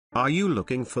Are you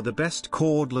looking for the best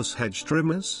cordless hedge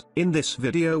trimmers? In this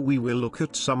video we will look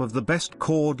at some of the best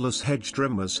cordless hedge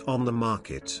trimmers on the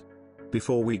market.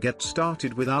 Before we get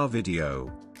started with our video,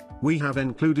 we have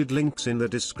included links in the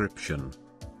description.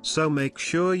 So make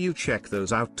sure you check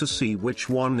those out to see which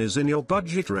one is in your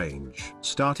budget range.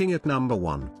 Starting at number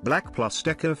 1. Black Plus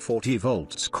Decker 40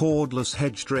 volts Cordless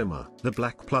Hedge Trimmer. The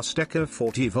Black Plus Decker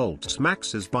 40 volts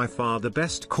Max is by far the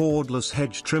best cordless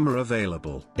hedge trimmer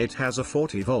available. It has a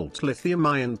 40 volt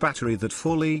lithium-ion battery that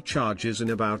fully charges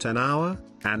in about an hour,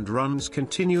 and runs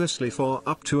continuously for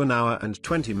up to an hour and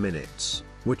 20 minutes,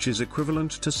 which is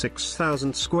equivalent to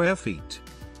 6,000 square feet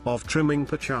of trimming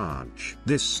per charge.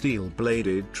 This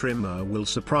steel-bladed trimmer will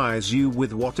surprise you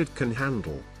with what it can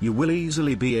handle. You will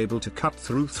easily be able to cut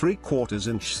through 3/4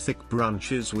 inch thick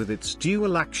branches with its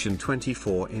dual-action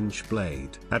 24-inch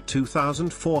blade. At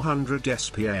 2,400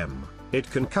 SPM, it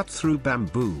can cut through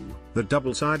bamboo. The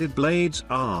double-sided blades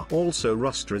are also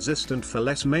rust-resistant for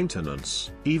less maintenance.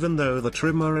 Even though the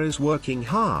trimmer is working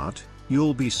hard,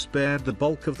 you'll be spared the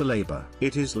bulk of the labor.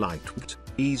 It is lightweight,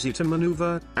 easy to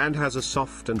maneuver, and has a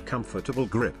soft and comfortable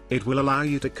grip. It will allow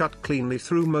you to cut cleanly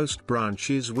through most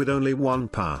branches with only one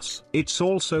pass. It's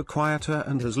also quieter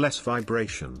and has less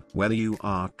vibration. Whether you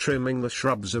are trimming the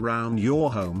shrubs around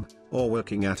your home, or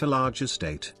working at a large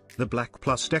estate, the Black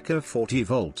Plus Decker 40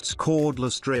 volts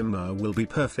cordless trimmer will be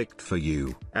perfect for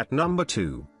you. At number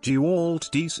 2, Dewalt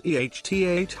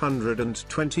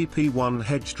DCHT820P1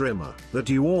 Hedge Trimmer. The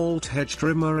Dewalt Hedge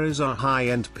Trimmer is a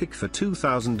high-end pick for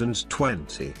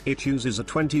 2020. It uses a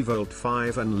 20-volt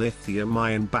 5-an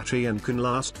lithium-ion battery and can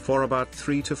last for about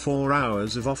 3 to 4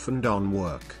 hours of off-and-on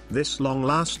work. This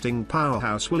long-lasting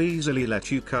powerhouse will easily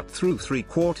let you cut through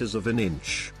 3/4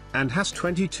 inch, and has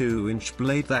 22-inch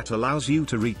blade that allows you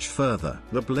to reach further.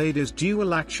 The blade is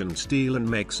dual-action steel and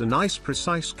makes a nice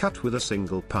precise cut with a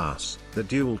single pass. The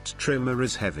Dewalt trimmer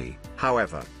is heavy,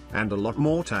 however, and a lot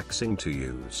more taxing to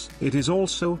use. It is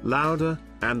also louder,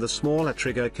 and the smaller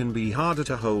trigger can be harder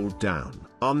to hold down.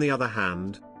 On the other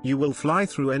hand, you will fly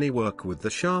through any work with the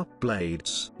sharp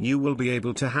blades. You will be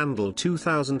able to handle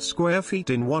 2,000 square feet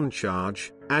in one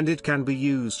charge, and it can be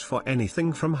used for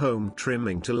anything from home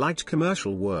trimming to light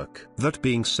commercial work. That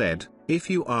being said, if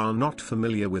you are not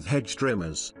familiar with hedge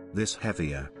trimmers, this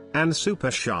heavier and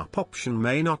super sharp option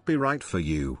may not be right for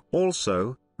you.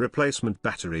 Also, replacement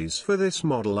batteries for this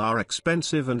model are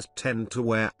expensive and tend to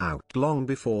wear out long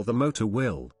before the motor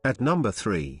will. At number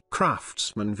 3,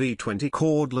 CRAFTSMAN V20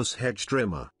 Cordless Hedge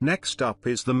Trimmer. Next up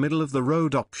is the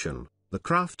middle-of-the-road option, the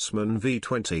CRAFTSMAN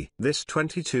V20. This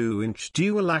 22-inch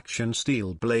dual-action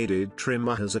steel-bladed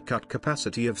trimmer has a cut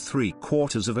capacity of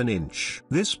 3/4 inch.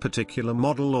 This particular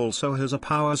model also has a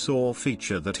power saw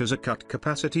feature that has a cut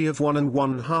capacity of 1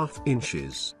 1/2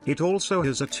 inches. It also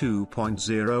has a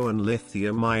 2.0-an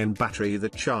lithium-ion battery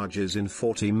that charges in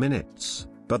 40 minutes,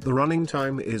 but the running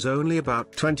time is only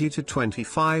about 20 to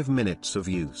 25 minutes of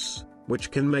use,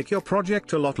 which can make your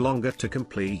project a lot longer to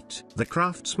complete. The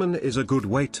CRAFTSMAN is a good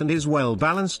weight and is well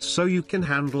balanced so you can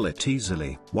handle it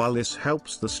easily. While this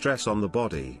helps the stress on the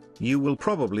body, you will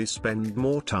probably spend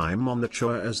more time on the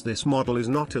chore as this model is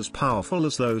not as powerful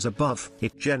as those above.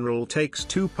 It generally takes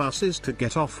 2 passes to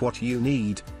get off what you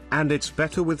need, and it's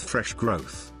better with fresh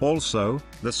growth. Also,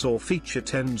 the saw feature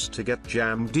tends to get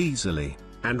jammed easily,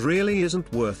 and really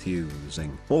isn't worth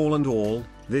using. All in all,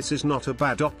 this is not a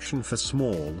bad option for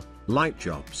small, light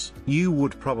jobs. You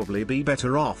would probably be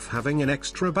better off having an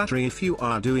extra battery if you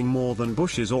are doing more than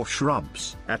bushes or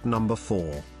shrubs. At number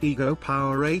 4, Ego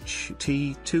Power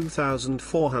HT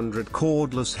 2400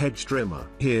 Cordless Hedge Trimmer.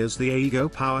 Here's the Ego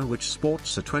Power, which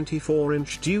sports a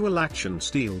 24-inch dual-action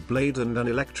steel blade and an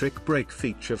electric brake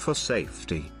feature for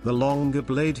safety. The longer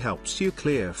blade helps you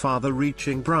clear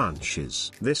farther-reaching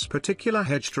branches. This particular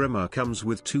hedge trimmer comes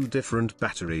with 2 different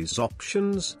batteries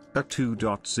options, a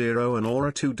 2.0-an or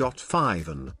a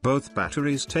 2.5-an. Both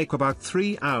batteries take about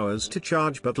 3 hours to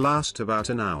charge but last about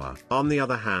an hour. On the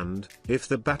other hand, if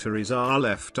the batteries are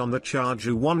left on the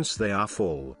charger once they are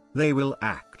full, they will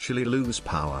actually lose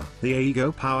power. The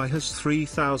Ego Power has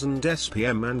 3,000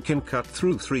 SPM and can cut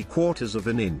through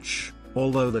 3/4 inch,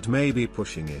 although that may be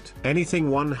pushing it. Anything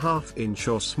 1/2 inch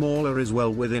or smaller is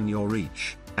well within your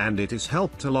reach, and it is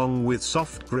helped along with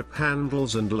soft grip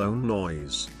handles and low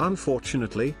noise.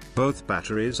 Unfortunately, both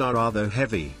batteries are rather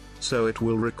heavy, so it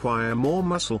will require more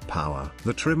muscle power.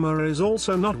 The trimmer is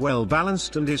also not well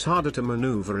balanced and is harder to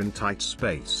maneuver in tight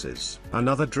spaces.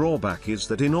 Another drawback is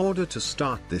that in order to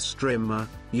start this trimmer,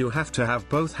 you have to have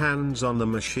both hands on the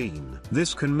machine.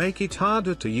 This can make it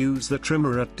harder to use the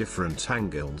trimmer at different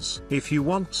angles. If you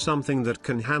want something that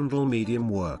can handle medium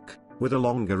work, with a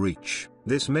longer reach,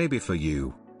 this may be for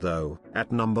you. though.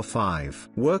 At number 5,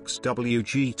 WORX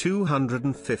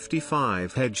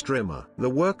WG255 Hedge Trimmer. The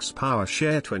WORX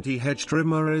PowerShare 20 Hedge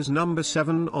Trimmer is number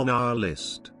 7 on our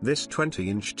list. This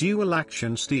 20-inch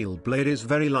dual-action steel blade is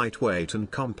very lightweight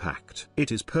and compact.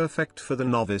 It is perfect for the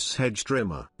novice hedge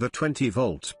trimmer. The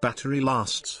 20-volt battery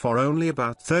lasts for only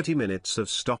about 30 minutes of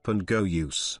stop-and-go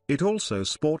use. It also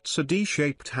sports a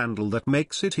D-shaped handle that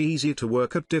makes it easy to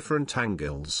work at different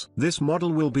angles. This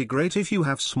model will be great if you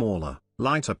have smaller,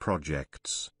 lighter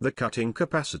projects. The cutting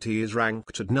capacity is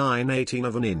ranked at 9/18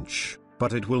 of an inch,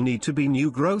 but it will need to be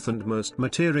new growth and most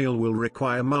material will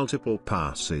require multiple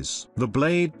passes. The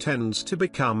blade tends to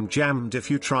become jammed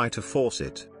if you try to force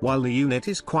it. While the unit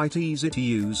is quite easy to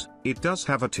use, it does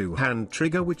have a two-hand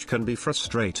trigger which can be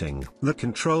frustrating. The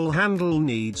control handle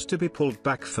needs to be pulled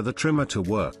back for the trimmer to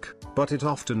work, but it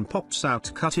often pops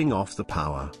out, cutting off the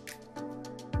power.